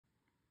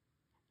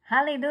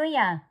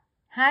Hallelujah.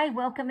 Hi,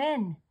 welcome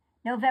in.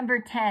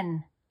 November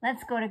 10.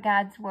 Let's go to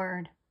God's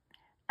Word.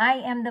 I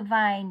am the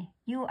vine,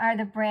 you are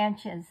the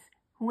branches.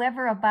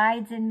 Whoever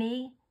abides in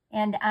me,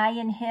 and I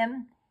in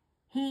him,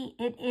 he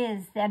it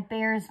is that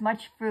bears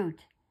much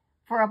fruit.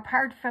 For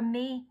apart from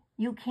me,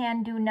 you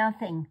can do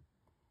nothing.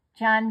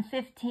 John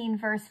 15,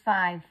 verse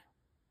 5.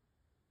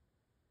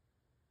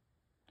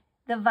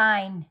 The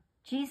vine.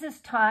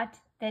 Jesus taught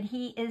that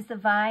he is the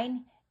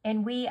vine,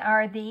 and we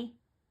are the...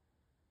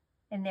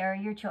 And there are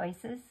your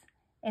choices.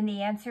 And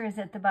the answer is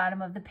at the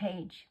bottom of the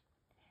page.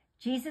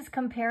 Jesus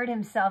compared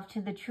himself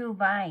to the true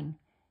vine,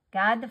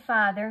 God the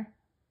Father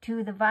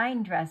to the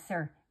vine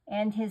dresser,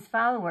 and his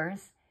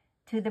followers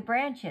to the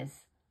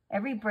branches.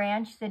 Every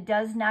branch that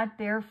does not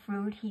bear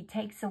fruit he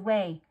takes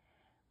away,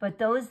 but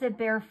those that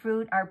bear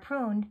fruit are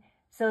pruned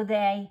so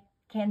they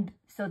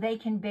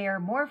can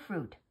bear more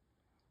fruit.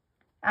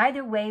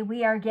 Either way,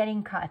 we are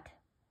getting cut.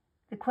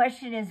 The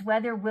question is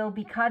whether we'll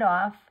be cut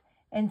off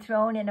and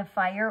thrown in a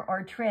fire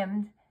or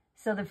trimmed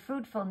so the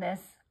fruitfulness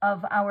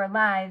of our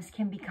lives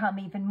can become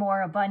even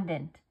more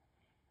abundant.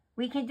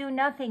 We can do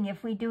nothing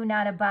if we do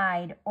not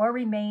abide or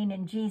remain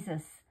in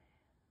Jesus.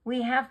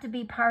 We have to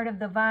be part of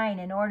the vine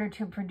in order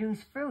to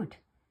produce fruit.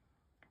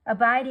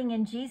 Abiding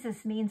in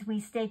Jesus means we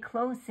stay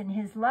close in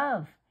his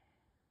love.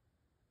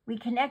 We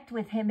connect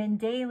with him in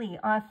daily,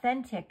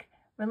 authentic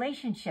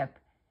relationship.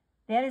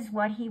 That is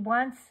what he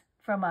wants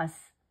from us,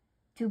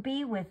 to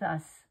be with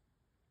us.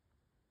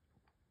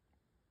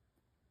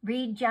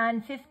 Read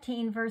John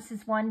 15,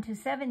 verses 1 to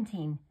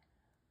 17.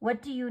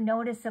 What do you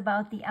notice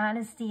about the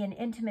honesty and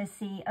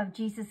intimacy of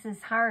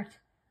Jesus' heart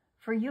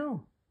for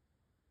you?